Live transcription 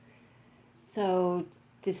So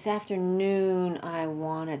this afternoon, I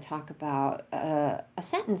want to talk about a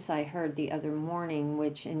sentence I heard the other morning,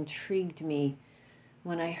 which intrigued me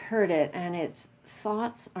when I heard it, and it's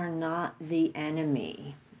thoughts are not the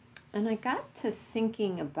enemy. And I got to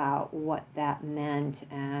thinking about what that meant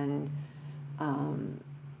and um,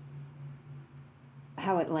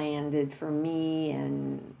 how it landed for me,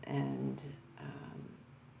 and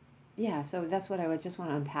yeah. So that's what I would just want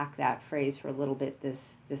to unpack that phrase for a little bit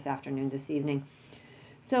this afternoon, this evening.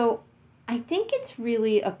 So I think it's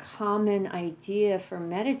really a common idea for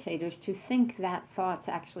meditators to think that thoughts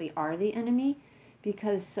actually are the enemy,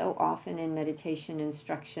 because so often in meditation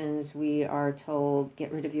instructions we are told,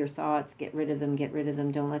 get rid of your thoughts, get rid of them,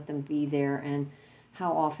 don't let them be there. And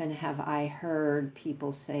how often have I heard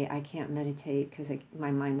people say, I can't meditate because my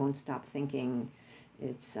mind won't stop thinking.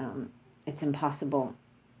 It's impossible.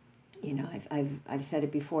 I've said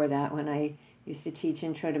it before that when I used to teach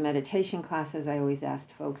intro to meditation classes, I always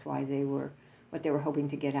asked folks what they were hoping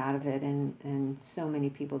to get out of it, and so many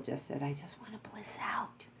people just said, I just want to bliss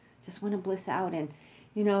out, just want to bliss out. And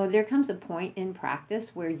there comes a point in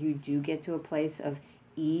practice where you do get to a place of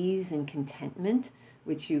ease and contentment,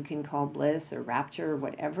 which you can call bliss or rapture or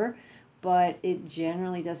whatever, but it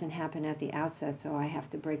generally doesn't happen at the outset. So I have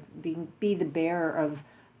to be the bearer of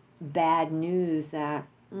bad news that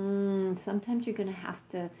sometimes you're going to have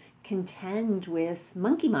to contend with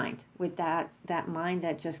monkey mind, with that mind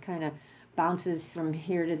that just kind of bounces from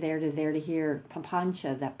here to there to there to here,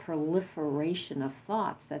 papancha, that proliferation of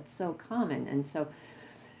thoughts that's so common. And so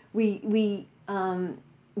we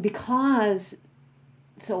because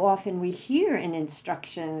so often we hear in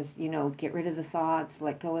instructions, get rid of the thoughts,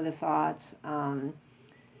 let go of the thoughts.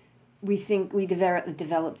 We think we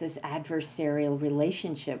develop this adversarial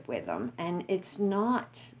relationship with them, and it's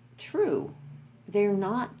not true. They're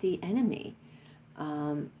not the enemy.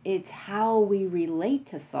 It's how we relate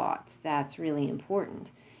to thoughts that's really important.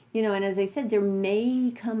 And as I said, there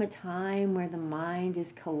may come a time where the mind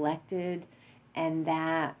is collected and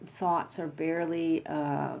that thoughts are barely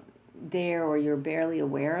there, or you're barely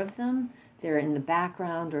aware of them. They're in the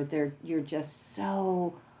background, or you're just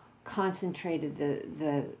so concentrated,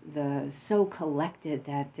 the so collected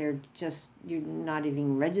that you're not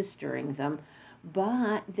even registering them.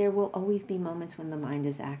 But there will always be moments when the mind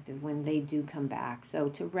is active, when they do come back. So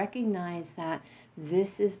to recognize that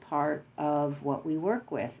this is part of what we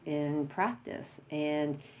work with in practice,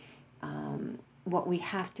 and what we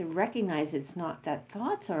have to recognize, it's not that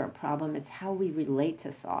thoughts are a problem, it's how we relate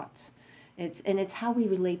to thoughts. It's how we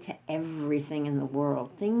relate to everything in the world.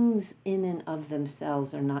 Things in and of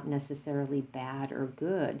themselves are not necessarily bad or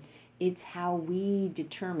good. It's how we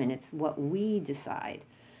determine, it's what we decide.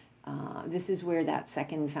 This is where that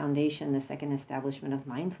second foundation, the second establishment of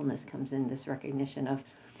mindfulness comes in, this recognition of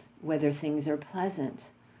whether things are pleasant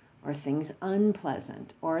or things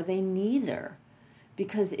unpleasant, or are they neither?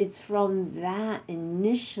 Because it's from that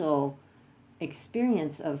initial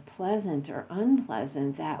experience of pleasant or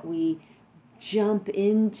unpleasant that we jump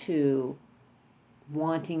into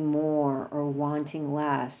wanting more or wanting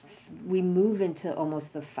less. We move into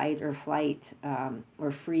almost the fight or flight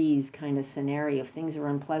or freeze kind of scenario. If things are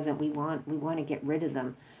unpleasant, we want to get rid of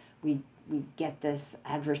them. We get this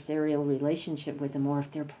adversarial relationship with them. Or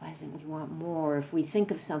if they're pleasant, we want more. If we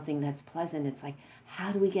think of something that's pleasant, it's like,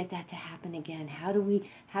 how do we get that to happen again? How do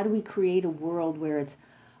we create a world where it's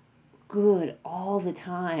good all the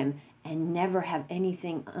time and never have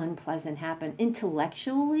anything unpleasant happen?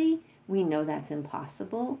 Intellectually, we know that's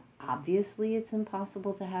impossible. Obviously, it's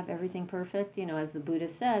impossible to have everything perfect. As the Buddha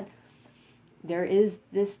said, there is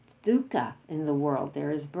this dukkha in the world.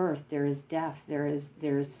 There is birth, there is death, there is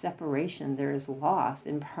separation, there is loss,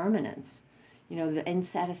 impermanence. The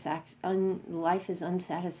life is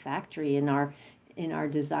unsatisfactory in our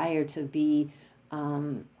desire to be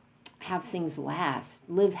have things last,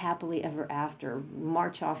 live happily ever after,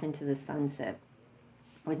 march off into the sunset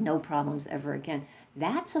with no problems ever again.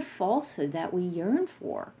 That's a falsehood that we yearn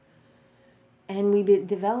for. And we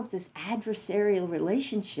develop this adversarial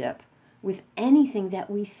relationship with anything that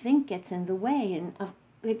we think gets in the way. And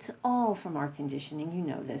it's all from our conditioning. You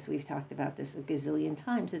know this. We've talked about this a gazillion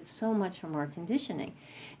times. It's so much from our conditioning.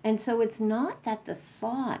 And so it's not that the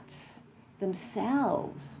thoughts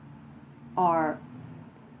themselves are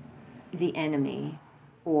the enemy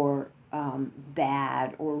or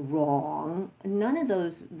bad or wrong. None of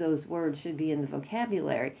those words should be in the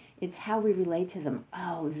vocabulary. It's how we relate to them.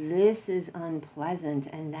 Oh, this is unpleasant,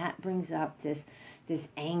 and that brings up this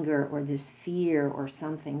anger or this fear or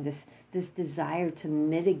something, this desire to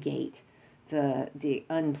mitigate the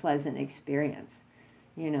unpleasant experience.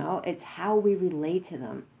 It's how we relate to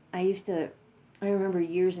them. I used to I remember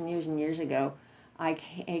years and years and years ago, I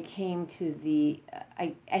came to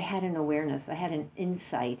I had an awareness, I had an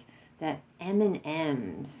insight that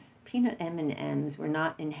M&Ms, peanut M&Ms, were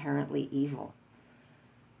not inherently evil.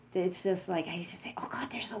 It's just like, I used to say, oh God,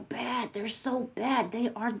 they're so bad. They're so bad.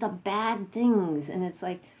 They are the bad things. And it's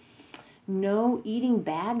like, no, eating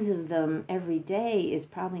bags of them every day is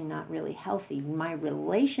probably not really healthy. My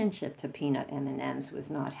relationship to peanut M&Ms was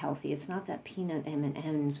not healthy. It's not that peanut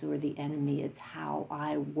M&Ms were the enemy. It's how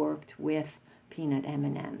I worked with peanut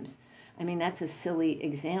M&Ms. I mean, that's a silly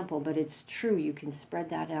example, but it's true. You can spread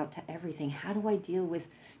that out to everything. How do I deal with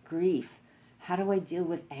grief? How do I deal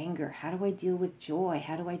with anger? How do I deal with joy?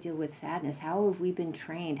 How do I deal with sadness? How have we been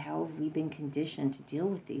trained? How have we been conditioned to deal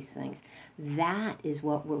with these things? That is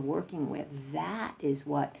what we're working with. That is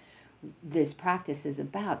what this practice is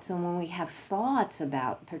about. So when we have thoughts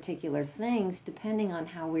about particular things, depending on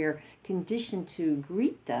how we're conditioned to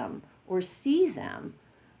greet them or see them,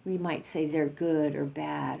 we might say they're good or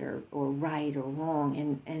bad or right or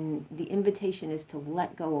wrong. And the invitation is to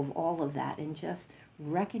let go of all of that and just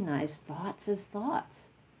recognize thoughts as thoughts.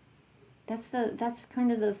 That's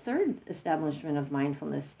kind of the third establishment of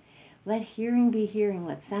mindfulness. Let hearing be hearing,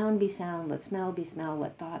 let sound be sound, let smell be smell,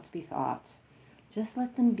 let thoughts be thoughts. Just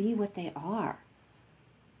let them be what they are.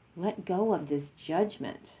 Let go of this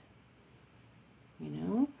judgment. You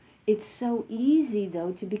know? It's so easy,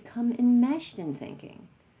 though, to become enmeshed in thinking.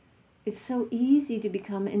 It's so easy to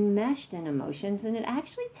become enmeshed in emotions, and it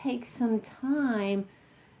actually takes some time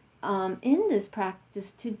in this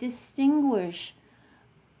practice to distinguish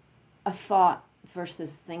a thought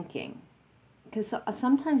versus thinking. Because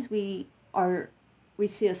sometimes we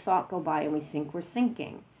see a thought go by and we think we're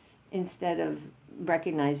thinking, instead of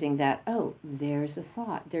recognizing that, oh, there's a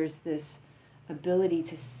thought. There's this ability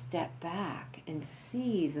to step back and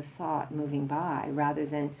see the thought moving by rather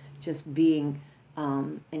than just being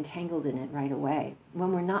entangled in it right away.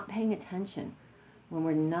 When we're not paying attention, when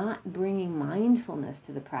we're not bringing mindfulness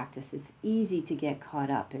to the practice, it's easy to get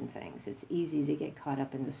caught up in things. It's easy to get caught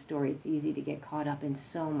up in the story. It's easy to get caught up in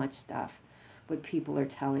so much stuff, what people are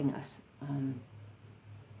telling us.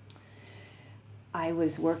 I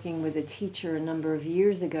was working with a teacher a number of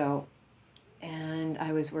years ago, and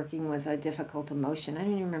I was working with a difficult emotion. I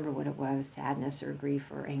don't even remember what it was, sadness or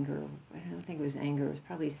grief or anger. I don't think it was anger. It was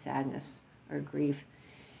probably sadness or grief.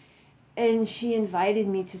 And she invited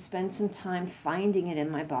me to spend some time finding it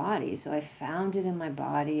in my body. So I found it in my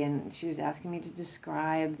body, and she was asking me to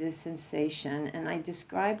describe this sensation. And I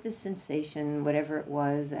described the sensation, whatever it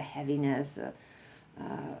was, a heaviness,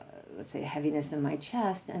 let's say a heaviness in my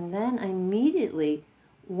chest. And then I immediately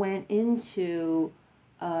went into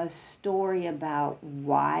a story about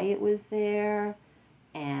why it was there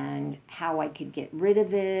and how I could get rid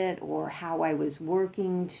of it, or how I was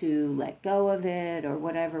working to let go of it, or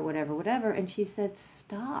whatever. And she said,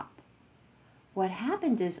 stop. What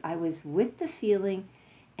happened is I was with the feeling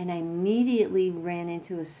and I immediately ran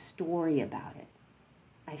into a story about it.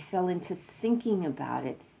 I fell into thinking about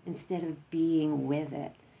it instead of being with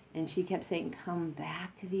it. And she kept saying, come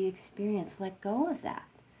back to the experience, let go of that.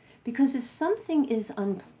 Because if something is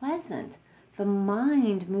unpleasant, the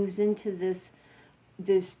mind moves into this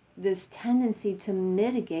tendency to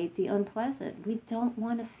mitigate the unpleasant. We don't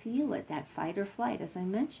want to feel it, that fight or flight, as I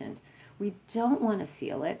mentioned. We don't want to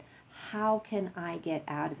feel it. How can I get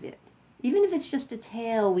out of it? Even if it's just a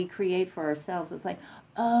tale we create for ourselves, it's like,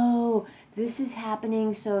 oh, this is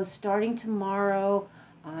happening, so starting tomorrow,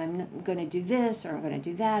 I'm going to do this, or I'm going to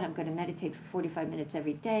do that. I'm going to meditate for 45 minutes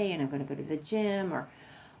every day, and I'm going to go to the gym, or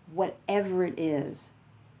whatever it is.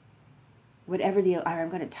 Or I'm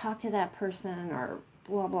going to talk to that person, or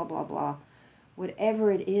blah, blah, blah, blah.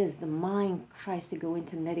 Whatever it is, the mind tries to go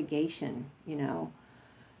into mitigation,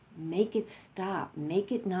 Make it stop.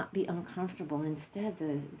 Make it not be uncomfortable. Instead,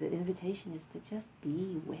 the invitation is to just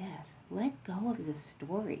be with. Let go of the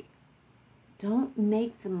story. Don't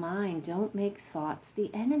make don't make thoughts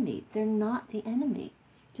the enemy. They're not the enemy.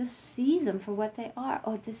 Just see them for what they are.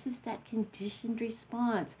 Oh, this is that conditioned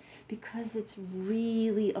response because it's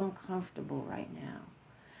really uncomfortable right now.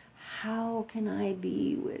 How can I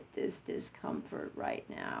be with this discomfort right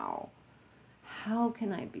now? How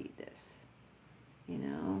can I be this?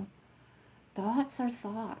 Thoughts are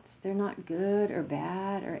thoughts. They're not good or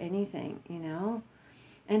bad or anything,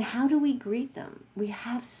 And how do we greet them? We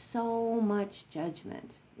have so much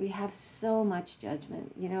judgment. The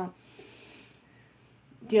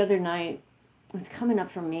other night, it's coming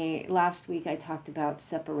up for me. Last week I talked about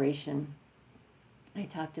separation. I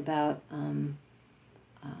talked about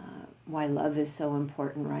why love is so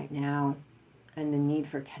important right now. and the need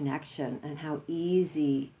for connection, and how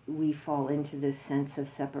easy we fall into this sense of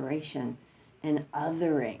separation and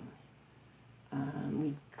othering.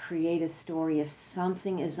 We create a story. If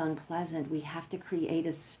something is unpleasant, we have to create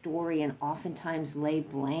a story and oftentimes lay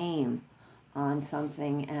blame on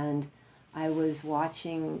something. And I was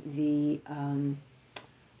watching the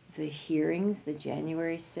hearings, the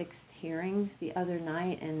January 6th hearings the other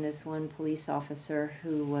night, and this one police officer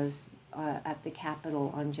who was at the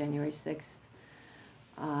Capitol on January 6th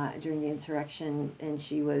during the insurrection, and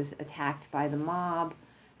she was attacked by the mob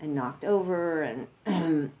and knocked over,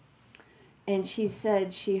 and and she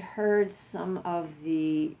said she heard some of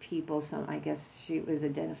the people, I guess she was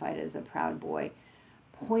identified as a Proud Boy,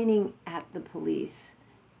 pointing at the police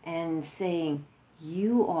and saying,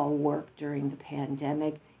 "You all worked during the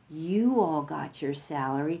pandemic. You all got your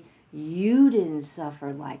salary. You didn't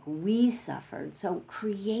suffer like we suffered." So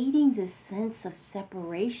creating this sense of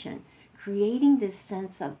separation, creating this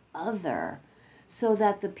sense of other, so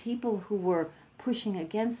that the people who were pushing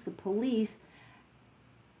against the police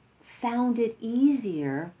found it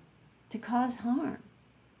easier to cause harm.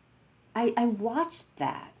 I watched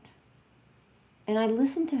that. And I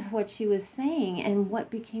listened to what she was saying, and what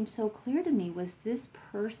became so clear to me was this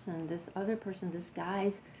person, this other person, this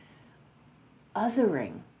guy's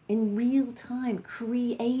othering in real time,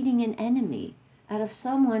 creating an enemy out of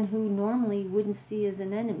someone who normally wouldn't see as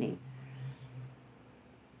an enemy.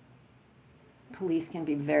 Police can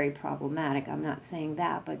be very problematic. I'm not saying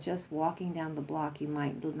that, but just walking down the block, you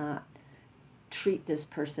might not treat this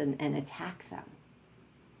person and attack them.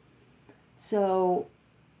 So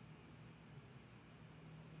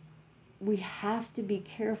we have to be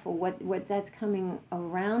careful. What that's coming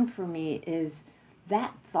around for me is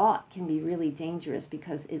that thought can be really dangerous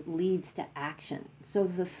because it leads to action. So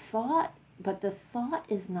the thought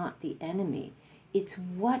is not the enemy. It's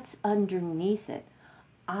what's underneath it.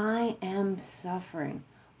 I am suffering.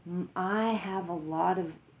 I have a lot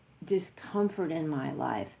of discomfort in my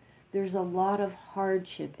life. There's a lot of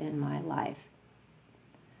hardship in my life.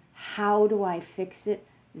 How do I fix it?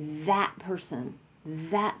 That person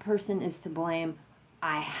is to blame.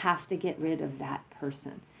 I have to get rid of that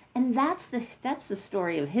person. And that's the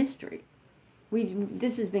story of history.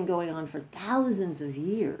 This has been going on for thousands of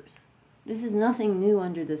years. This is nothing new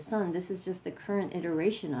under the sun. This is just the current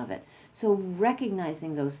iteration of it. So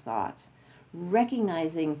recognizing those thoughts,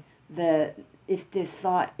 recognizing if the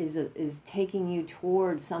thought is taking you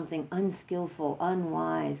towards something unskillful,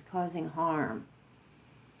 unwise, causing harm,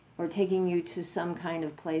 or taking you to some kind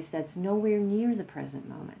of place that's nowhere near the present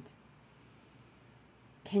moment.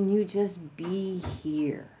 Can you just be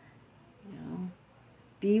here?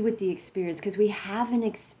 Be with the experience, because we have an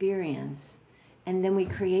experience, and then we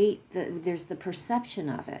create there's the perception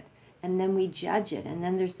of it, and then we judge it, and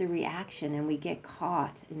then there's the reaction, and we get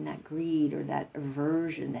caught in that greed or that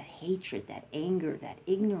aversion, that hatred, that anger, that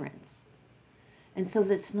ignorance. And so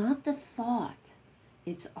that's not the thought,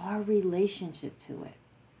 it's our relationship to it.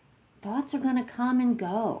 Thoughts are going to come and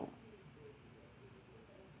go.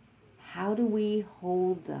 How do we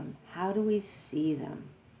hold them? How do we see them?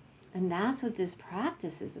 And that's what this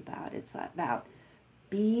practice is about. It's about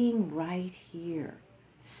being right here,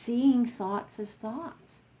 seeing thoughts as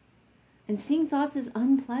thoughts, and seeing thoughts as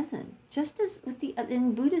unpleasant. Just as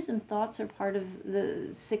in Buddhism, thoughts are part of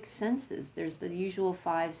the six senses. There's the usual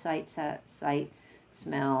five: sight,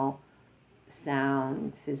 smell,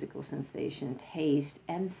 sound, physical sensation, taste,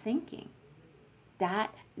 and thinking.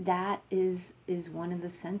 That is one of the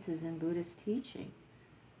senses in Buddhist teaching.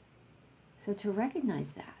 So to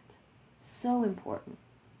recognize that, so important.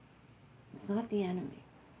 It's not the enemy.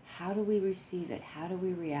 How do we receive it? How do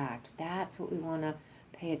we react? That's what we want to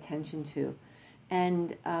pay attention to.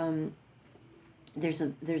 And there's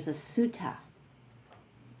a sutta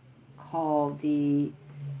called the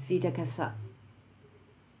Vitakasa.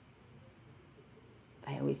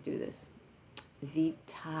 I always do this.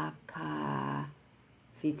 Vitaka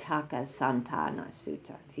Santana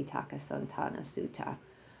Sutta. Vitaka Santana Sutta.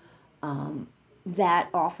 That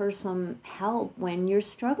offers some help when you're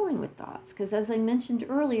struggling with thoughts. Because as I mentioned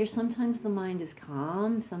earlier, sometimes the mind is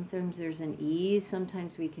calm, sometimes there's an ease,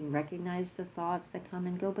 sometimes we can recognize the thoughts that come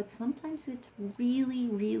and go, but sometimes it's really,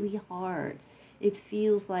 really hard. It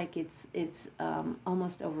feels like it's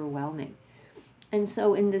almost overwhelming. And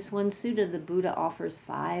so in this one sutta, the Buddha offers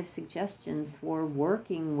 5 suggestions for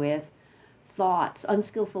working with thoughts,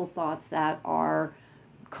 unskillful thoughts that are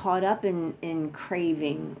caught up in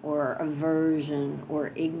craving or aversion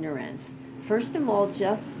or ignorance. First of all,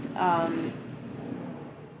 just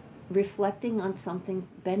reflecting on something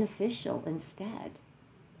beneficial instead.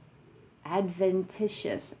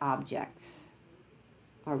 Adventitious objects.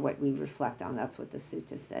 are what we reflect on. That's what the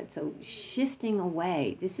sutta said. So shifting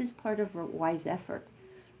away, this is part of a wise effort.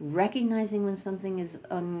 Recognizing when something is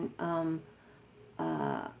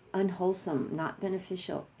unwholesome, not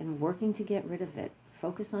beneficial, and working to get rid of it.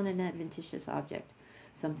 Focus on an adventitious object,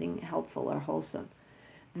 something helpful or wholesome.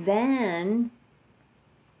 Then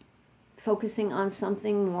focusing on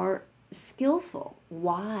something more skillful,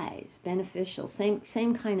 wise, beneficial, same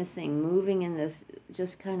kind of thing, moving in this,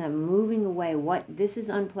 just kind of moving away. What, this is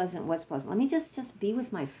unpleasant, what's pleasant? Let me just be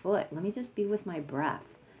with my foot. Let me just be with my breath.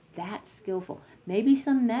 That's skillful. Maybe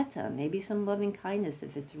some metta, maybe some loving kindness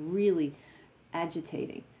if it's really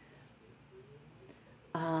agitating.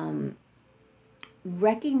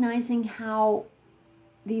 Recognizing how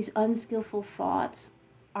these unskillful thoughts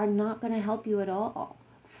are not going to help you at all.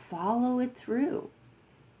 Follow it through.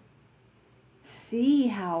 See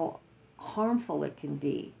how harmful it can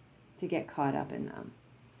be to get caught up in them.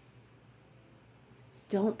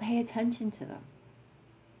 Don't pay attention to them.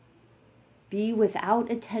 Be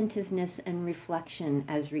without attentiveness and reflection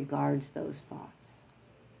as regards those thoughts.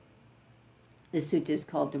 The sutta is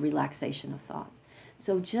called the relaxation of thoughts.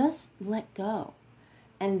 So just let go.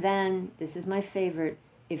 And then, this is my favorite,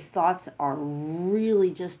 if thoughts are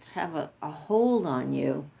really just have a hold on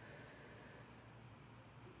you,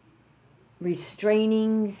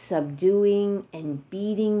 restraining, subduing, and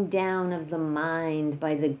beating down of the mind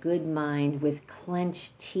by the good mind with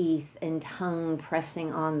clenched teeth and tongue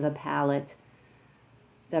pressing on the palate.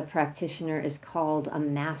 The practitioner is called a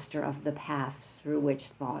master of the paths through which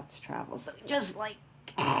thoughts travel. So just like,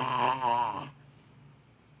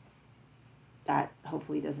 that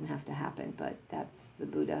hopefully doesn't have to happen, but that's, the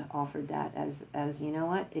Buddha offered that as you know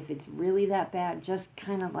what, if it's really that bad, just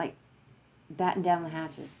kind of like batten down the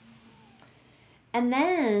hatches. And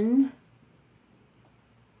then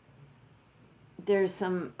there's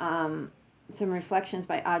some reflections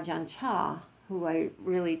by Ajahn Chah, who I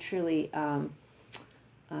really truly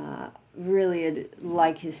really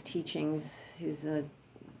like his teachings. He's a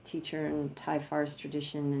teacher in Thai forest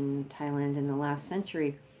tradition in Thailand in the last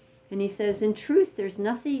century. And he says, in truth, there's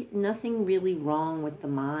nothing really wrong with the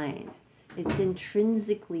mind. It's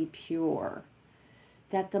intrinsically pure.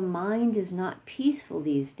 That the mind is not peaceful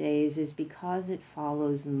these days is because it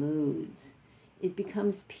follows moods. It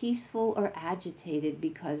becomes peaceful or agitated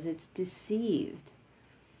because it's deceived.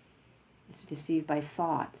 It's deceived by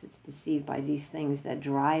thoughts. It's deceived by these things that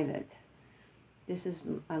drive it. This is,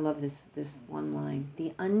 I love this one line.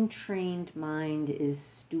 The untrained mind is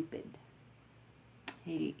stupid.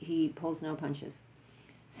 He pulls no punches.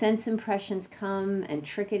 Sense impressions come and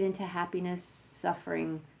trick it into happiness,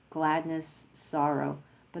 suffering, gladness, sorrow.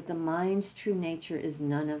 But the mind's true nature is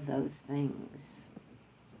none of those things.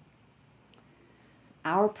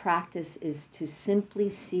 Our practice is to simply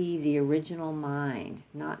see the original mind,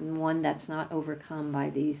 not one that's not overcome by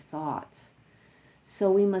these thoughts.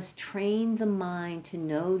 So we must train the mind to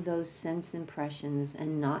know those sense impressions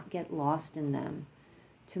and not get lost in them,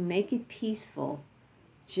 to make it peaceful.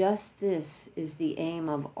 Just this is the aim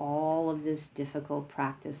of all of this difficult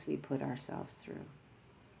practice we put ourselves through.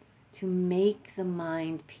 To make the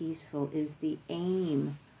mind peaceful is the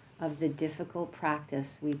aim of the difficult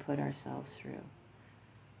practice we put ourselves through.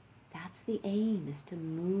 That's the aim, is to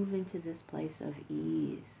move into this place of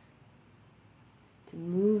ease, to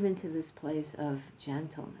move into this place of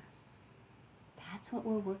gentleness. That's what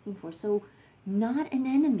we're working for. So not an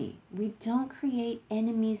enemy. We don't create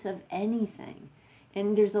enemies of anything.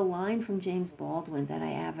 And there's a line from James Baldwin that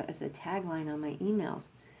I have as a tagline on my emails.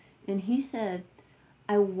 And he said,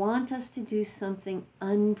 I want us to do something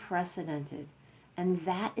unprecedented. And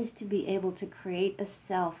that is to be able to create a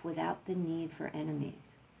self without the need for enemies.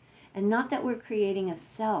 And not that we're creating a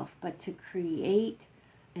self, but to create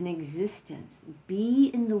an existence, be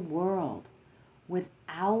in the world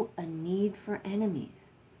without a need for enemies.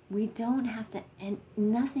 We don't have to, and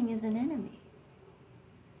nothing is an enemy.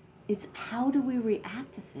 It's how do we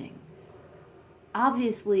react to things?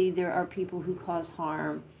 Obviously, there are people who cause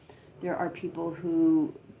harm. There are people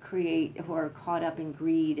who are caught up in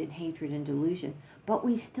greed and hatred and delusion. But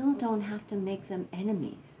we still don't have to make them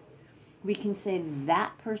enemies. We can say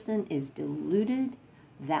that person is deluded,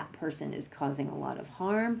 that person is causing a lot of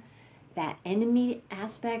harm, that enemy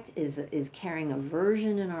aspect is carrying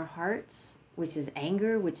aversion in our hearts, which is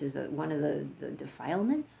anger, which is one of the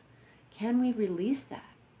defilements. Can we release that?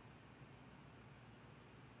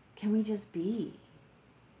 Can we just be?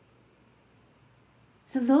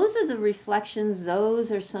 So those are the reflections.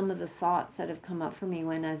 Those are some of the thoughts that have come up for me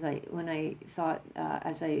as I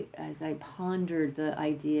pondered the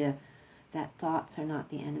idea that thoughts are not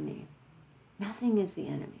the enemy. Nothing is the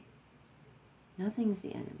enemy. Nothing's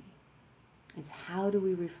the enemy. It's how do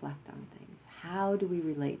we reflect on things? How do we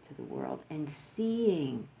relate to the world? And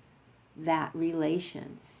seeing that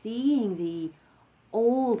relation, seeing the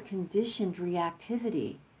old conditioned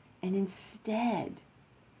reactivity, and instead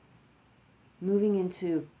moving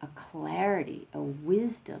into a clarity, a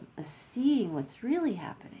wisdom, a seeing what's really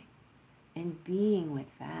happening, and being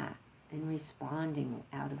with that, and responding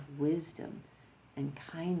out of wisdom and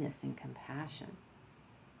kindness and compassion.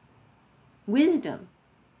 Wisdom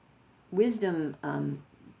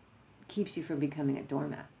keeps you from becoming a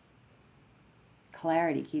doormat.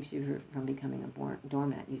 Clarity keeps you from becoming a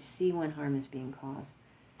doormat. You see when harm is being caused,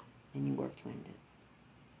 and you work to end it.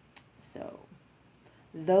 So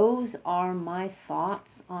those are my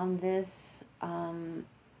thoughts on this.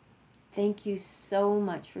 Thank you so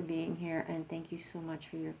much for being here, and thank you so much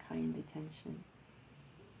for your kind attention.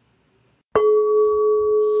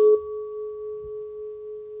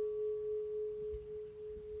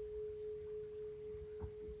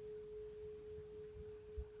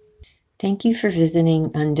 Thank you for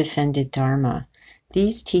visiting Undefended Dharma.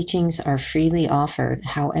 These teachings are freely offered.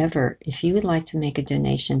 However, if you would like to make a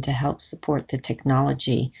donation to help support the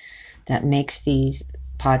technology that makes these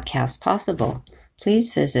podcasts possible,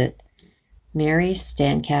 please visit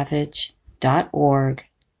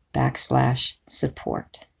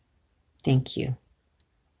marystankavich.org/support. Thank you.